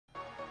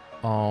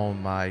Oh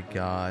my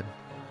god.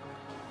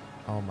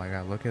 Oh my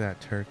god, look at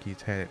that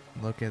turkey's head.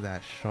 Look at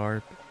that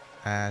sharp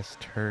ass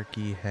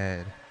turkey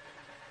head.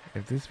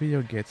 If this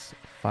video gets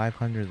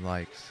 500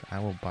 likes, I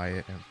will buy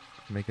it and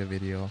make a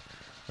video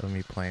of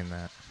me playing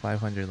that.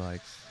 500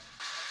 likes.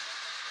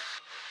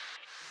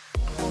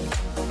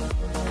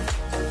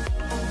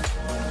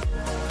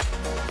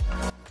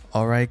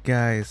 Alright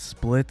guys,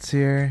 Splits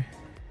here,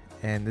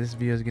 and this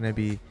video is going to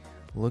be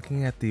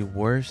looking at the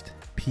worst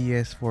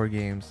PS4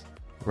 games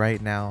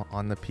right now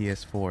on the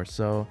PS4.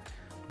 So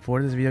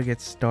before this video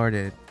gets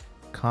started,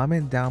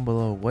 comment down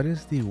below what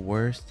is the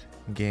worst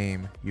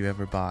game you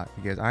ever bought,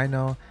 because I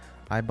know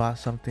I bought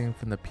something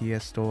from the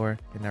PS Store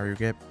and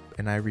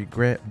I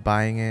regret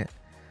buying it.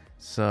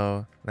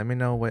 So let me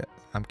know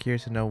I'm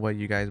curious to know what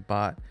you guys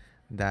bought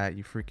that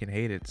you freaking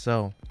hated.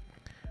 So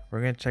we're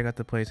gonna check out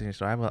the PlayStation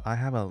Store. I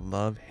have a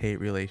love-hate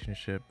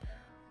relationship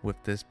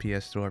with this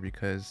PS Store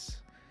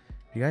because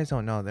if you guys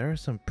don't know, there are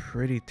some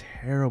pretty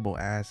terrible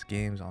ass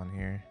games on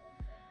here,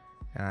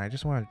 and I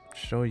just want to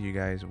show you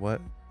guys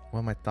what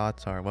my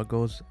thoughts are, what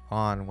goes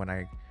on when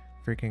I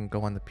freaking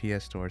go on the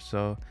PS Store.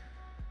 So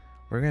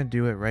we're gonna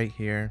do it right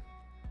here,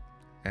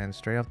 and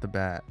straight off the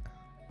bat,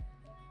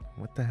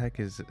 what the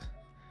heck is it?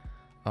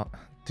 Oh,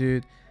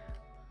 dude.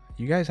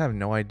 You guys have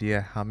no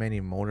idea how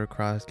many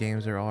motocross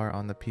games there are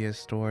on the PS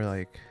Store.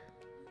 Like,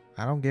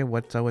 I don't get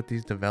what's up with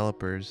these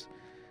developers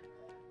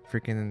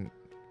freaking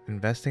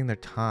investing their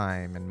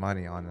time and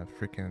money on a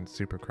freaking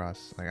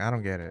Supercross. Like, I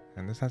don't get it.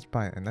 And this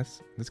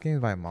game is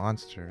by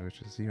Monster,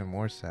 which is even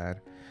more sad.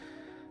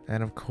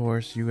 And of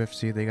course,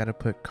 UFC, they gotta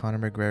put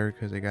Conor McGregor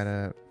because they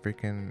gotta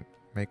freaking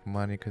make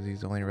money because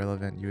he's the only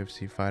relevant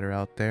UFC fighter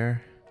out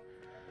there.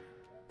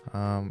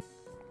 What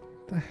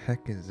the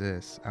heck is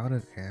this? Out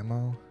of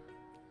ammo?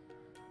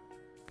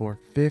 For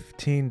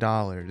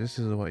 $15, this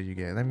is what you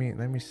get. Let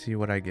me see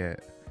what I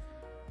get.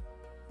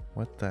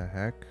 What the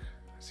heck?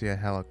 I see a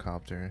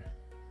helicopter.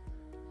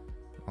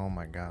 Oh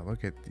my god,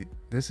 look at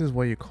this is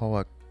what you call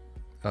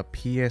a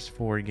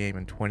PS4 game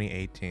in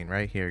 2018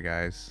 right here,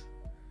 guys.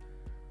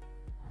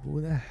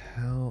 Who the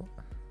hell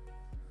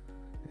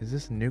is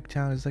this?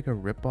 Nuketown is like a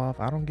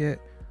ripoff. I don't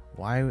get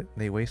why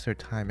they waste their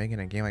time making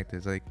a game like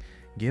this. Like,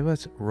 give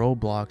us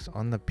Roblox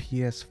on the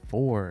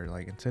PS4,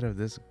 like, instead of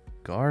this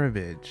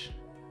garbage.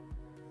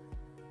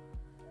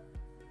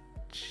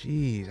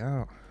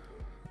 Jeez,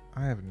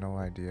 I have no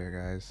idea,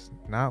 guys.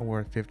 Not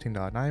worth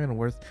 $15. Not even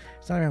worth.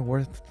 It's not even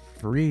worth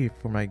free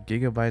for my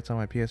gigabytes on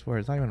my PS4.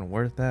 It's not even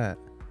worth that.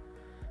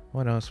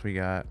 What else we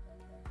got?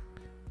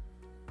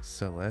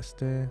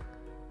 Celeste.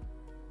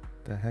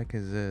 The heck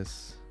is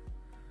this?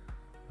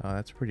 Oh,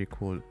 that's pretty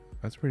cool.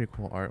 That's pretty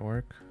cool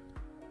artwork.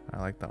 I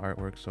like the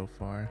artwork so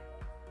far.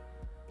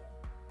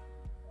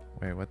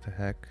 Wait, what the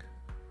heck?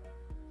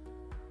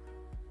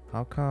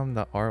 How come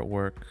the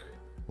artwork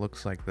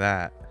looks like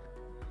that,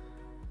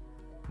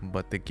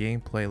 but the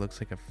gameplay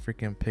looks like a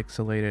freaking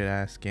pixelated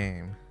ass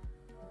game?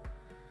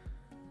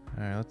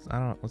 Alright,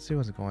 let's see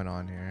what's going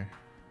on here.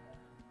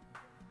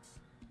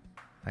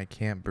 I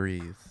can't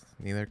breathe.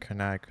 Neither can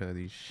I because of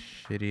these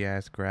shitty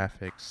ass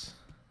graphics.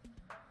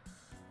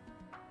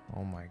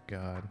 Oh my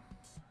god.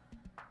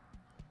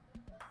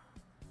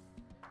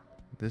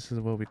 This is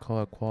what we call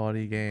a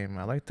quality game.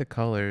 I like the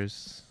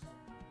colors,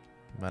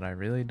 but I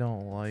really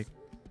don't like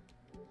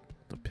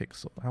the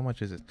pixel. How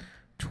much is it?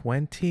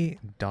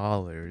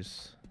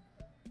 $20.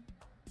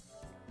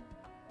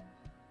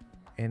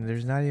 And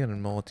there's not even a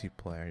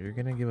multiplayer. You're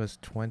gonna give us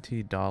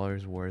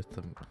 $20 worth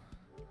of...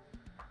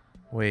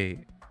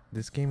 Wait,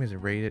 this game is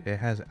rated... It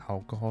has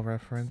alcohol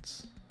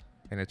reference,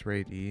 and it's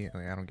rated E.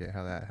 Like, I don't get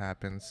how that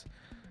happens.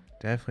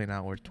 Definitely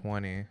not worth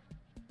 20.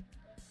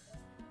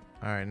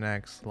 Alright,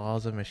 next.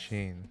 Laws of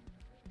Machine.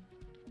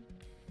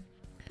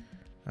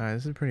 Alright,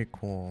 this is pretty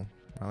cool.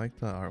 I like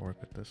the artwork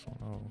with this one.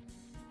 Oh.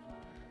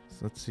 So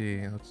let's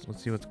see.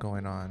 Let's see what's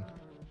going on.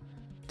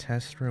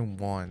 Test Room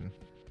 1.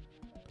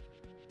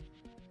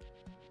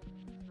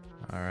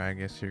 Alright, I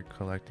guess you're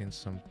collecting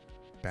some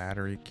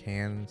battery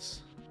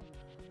cans.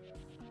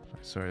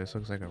 Sorry, this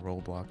looks like a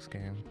Roblox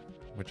game,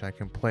 which I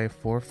can play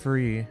for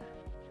free.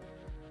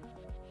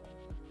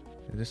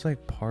 Is this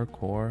like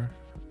parkour?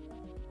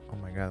 Oh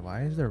my god,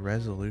 why is the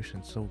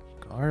resolution so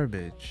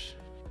garbage?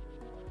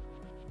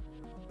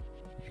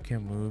 You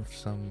can move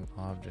some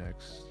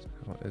objects.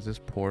 Oh, is this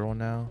Portal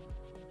now?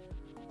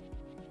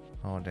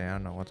 Oh damn, I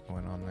don't know what's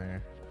going on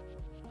there.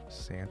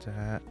 Santa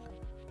hat.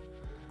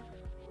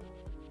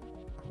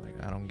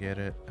 Like, I don't get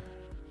it.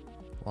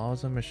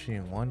 Laws of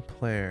Machine, 1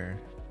 player.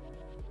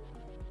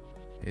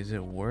 Is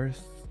it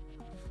worth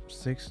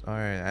 $6?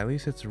 Alright, at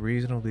least it's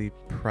reasonably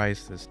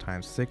priced this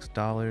time.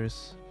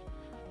 $6.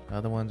 The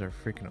other ones are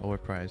freaking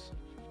overpriced.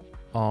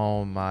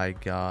 Oh my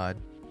god.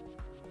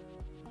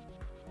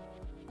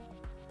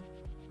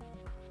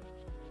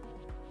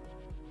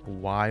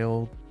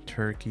 Wild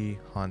Turkey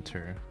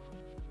Hunter.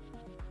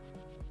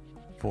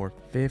 For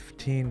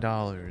 $15.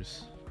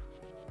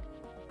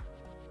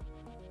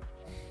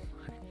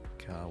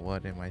 God,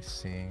 what am I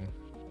seeing?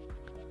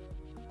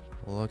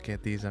 Look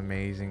at these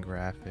amazing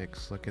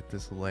graphics. Look at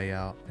this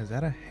layout. Is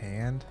that a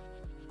hand?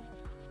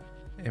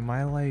 Am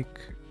I like...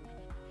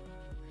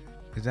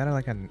 Is that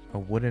like a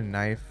wooden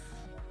knife?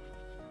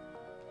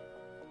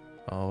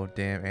 Oh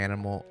damn,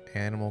 animal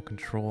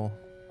control.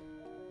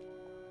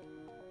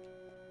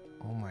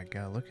 Oh my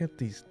god, look at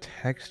these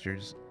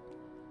textures.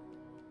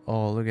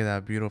 Oh, look at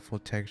that beautiful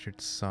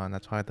textured sun.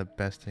 That's probably the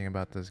best thing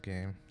about this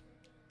game.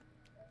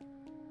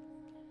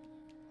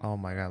 Oh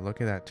my god, look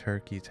at that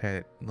turkey's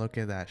head. Look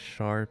at that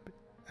sharp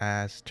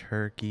ass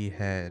turkey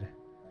head.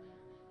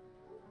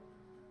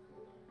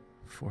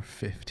 For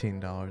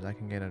 $15, I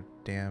can get a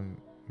damn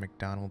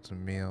McDonald's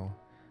meal.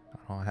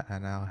 I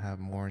now have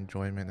more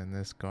enjoyment than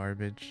this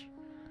garbage.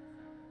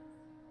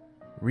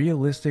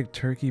 Realistic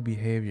turkey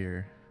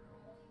behavior.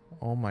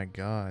 Oh my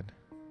god.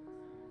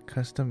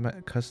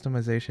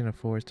 Customization of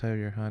forest type of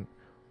your hunt.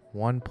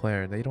 One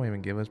player. They don't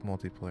even give us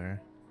multiplayer.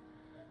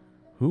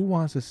 Who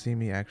wants to see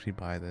me actually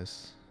buy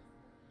this?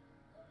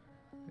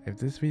 If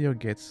this video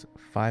gets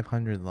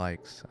 500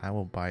 likes, I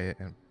will buy it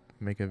and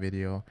make a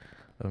video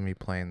of me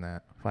playing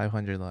that.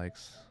 500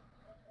 likes.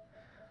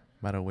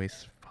 About to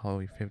waste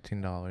probably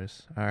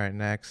 $15. Alright,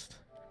 next.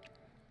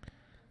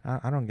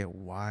 I don't get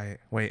why.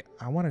 Wait,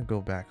 I want to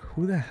go back.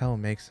 Who the hell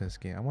makes this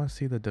game? I want to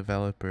see the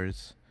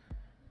developers.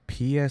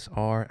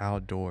 PSR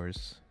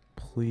Outdoors.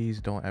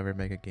 Please don't ever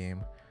make a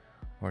game.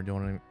 Or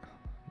don't even,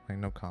 like,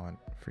 no comment.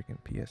 Freaking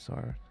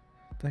PSR.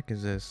 What the heck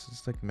is this?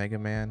 It's like Mega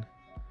Man.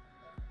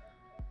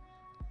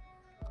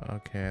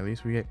 Okay, at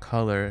least we get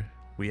color.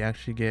 We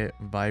actually get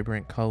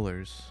vibrant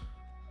colors.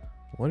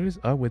 What is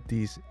up with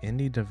these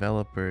indie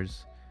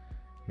developers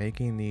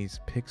making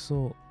these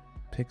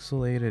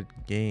pixelated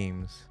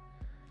games?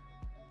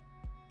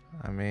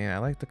 I mean, I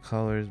like the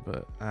colors,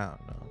 but I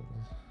don't know.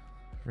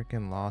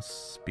 Freaking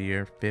Lost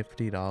Spear,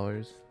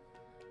 $50.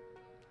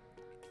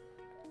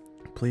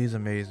 Please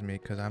amaze me,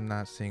 because I'm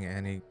not seeing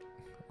any...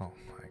 Oh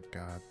my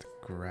god,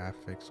 the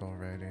graphics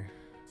already.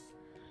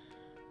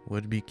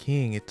 Would be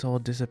king. It's all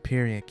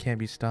disappearing. It can't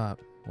be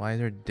stopped. Why are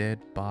there dead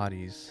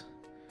bodies?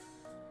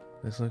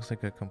 This looks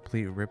like a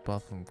complete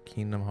ripoff from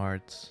Kingdom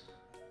Hearts.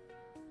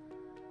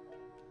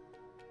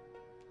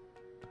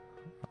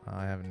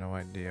 I have no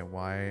idea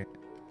why.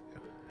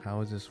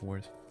 How is this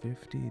worth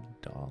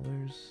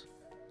 $50?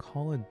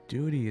 Call of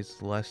Duty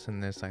is less than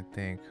this, I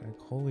think. Like,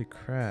 holy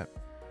crap.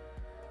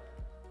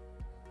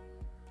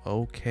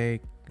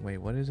 Okay, wait,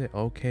 what is it?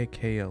 Okay,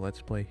 KO.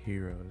 Let's Play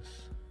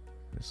Heroes.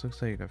 This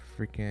looks like a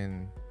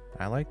freaking...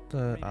 I like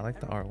the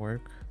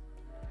artwork.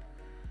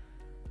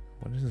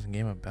 What is this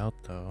game about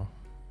though?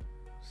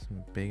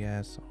 Some big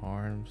ass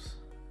arms.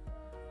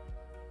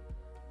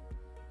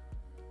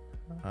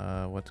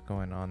 What's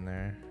going on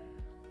there?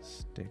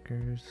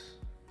 Stickers.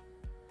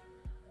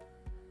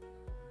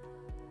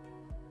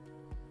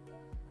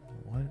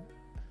 What?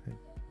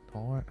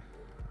 Or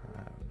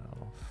I don't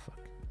know. Fuck.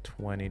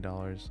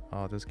 $20.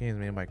 Oh, this game is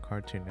made by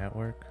Cartoon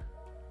Network.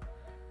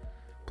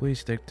 Please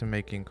stick to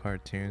making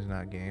cartoons,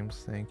 not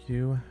games. Thank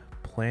you.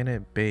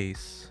 Planet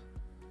Base.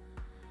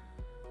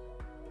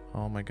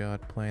 Oh my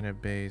god,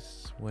 Planet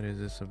Base. What is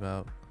this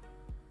about?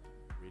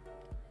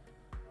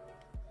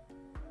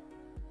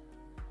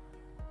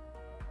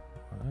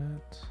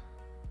 What?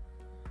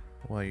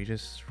 What, you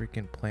just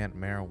freaking plant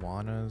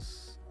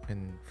marijuanas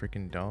in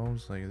freaking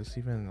domes? Like, is this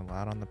even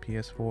allowed on the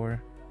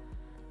PS4?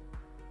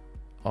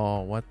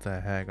 Oh, what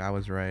the heck? I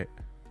was right.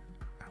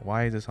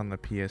 Why is this on the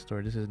PS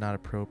Store? This is not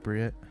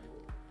appropriate.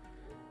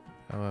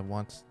 Oh, it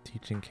wants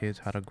teaching kids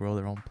how to grow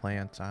their own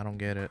plants. I don't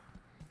get it.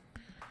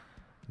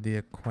 The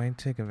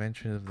Aquatic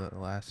Adventures of the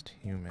Last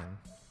Human.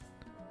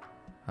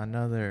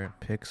 Another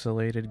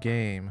pixelated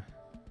game.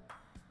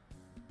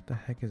 What the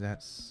heck is that?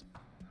 This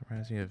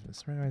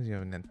reminds me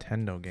of a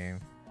Nintendo game.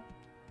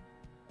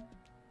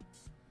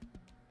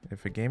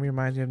 If a game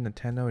reminds you of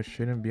Nintendo, it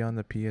shouldn't be on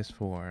the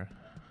PS4.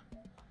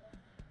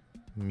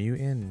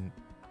 Mutant.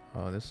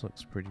 Oh, this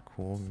looks pretty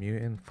cool.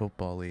 Mutant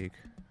Football League.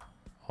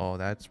 Oh,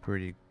 that's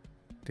pretty.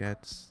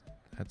 That's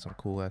some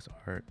cool ass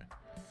art.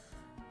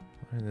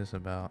 What is this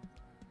about?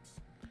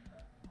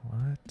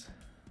 What?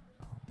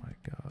 Oh my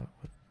god.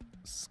 What?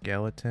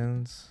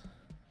 Skeletons.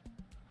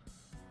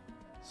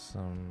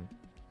 Some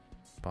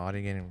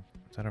body getting...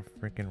 Is that a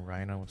freaking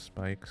rhino with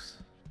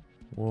spikes?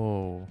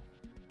 Whoa.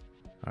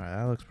 Alright,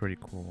 that looks pretty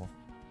cool.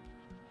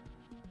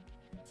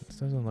 This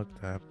doesn't look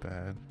that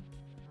bad.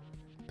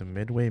 The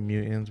Midway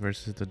Mutants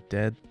versus the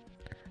Dead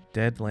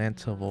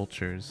Lanta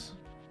Vultures.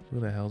 Who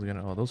the hell's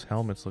gonna... Oh, those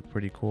helmets look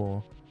pretty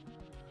cool.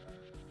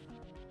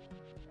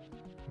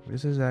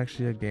 This is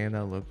actually a game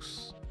that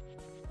looks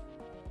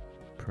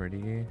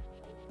pretty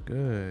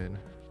good.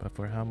 But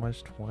for how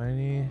much?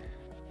 20?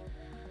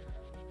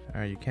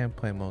 Alright, you can't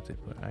play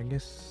multiplayer. I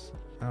guess...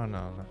 I don't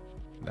know.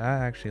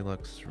 That actually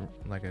looks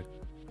like a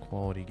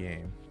quality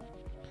game.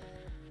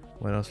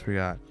 What else we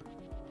got?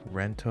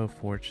 Rento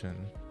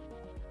Fortune.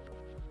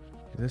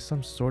 Is this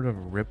some sort of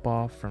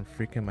ripoff from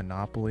freaking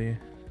Monopoly?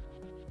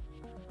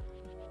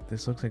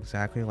 This looks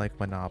exactly like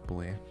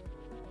Monopoly.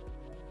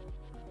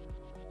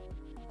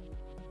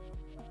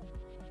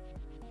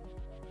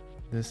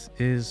 What This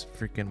is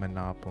freaking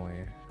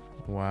Monopoly.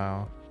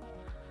 Wow.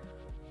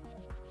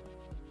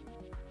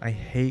 I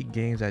hate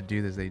games that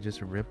do this. They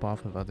just rip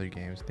off of other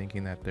games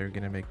thinking that they're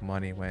gonna make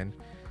money when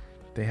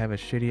they have a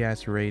shitty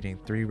ass rating.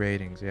 3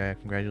 ratings. Yeah,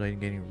 congratulating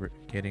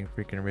getting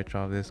freaking rich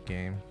off this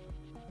game.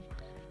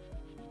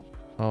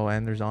 Oh,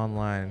 and there's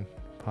online.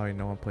 Probably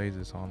no one plays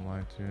this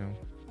online too.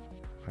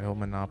 I hope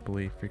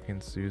Monopoly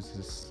freaking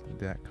sues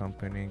that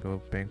company and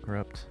go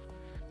bankrupt.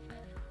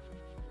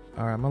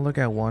 Alright, I'm gonna look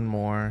at one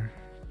more.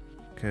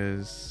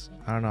 Cause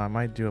I don't know, I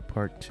might do a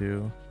part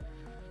 2.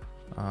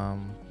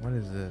 What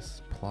is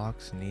this?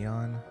 Plox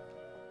Neon?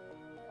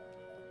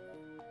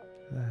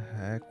 The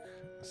heck?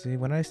 See,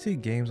 when I see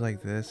games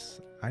like this,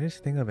 I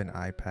just think of an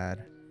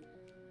iPad.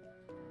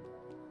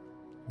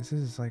 This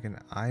is like an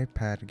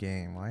iPad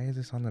game. Why is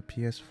this on the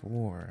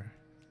PS4?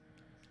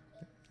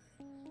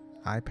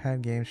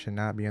 iPad games should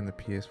not be on the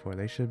PS4.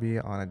 They should be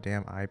on a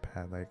damn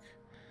iPad. Like,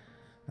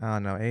 I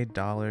don't know,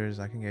 $8.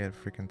 I can get a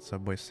freaking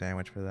Subway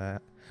sandwich for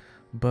that.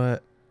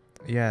 But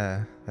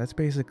yeah, that's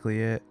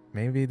basically it.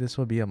 Maybe this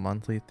will be a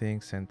monthly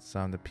thing since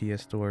the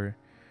PS Store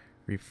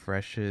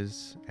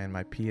refreshes and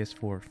my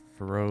PS4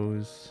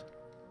 froze.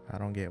 I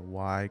don't get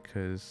why,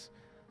 cause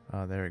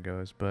there it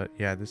goes. But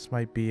yeah, this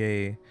might be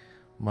a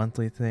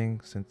monthly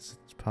thing since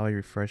it probably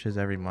refreshes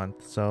every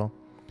month. So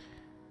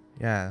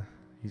yeah,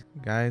 you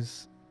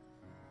guys,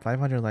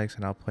 500 likes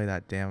and I'll play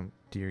that damn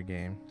deer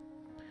game.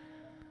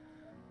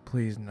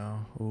 Please no.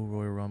 Ooh,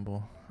 Royal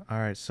Rumble.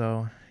 Alright,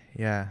 so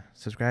yeah,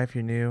 subscribe if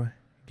you're new,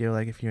 give a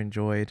like if you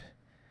enjoyed,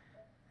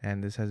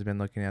 and this has been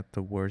looking at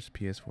the worst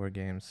PS4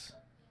 games.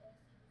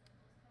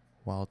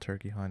 Wild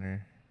Turkey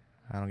Hunter.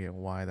 I don't get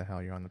why the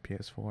hell you're on the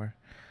PS4.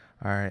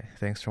 Alright,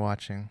 thanks for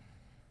watching.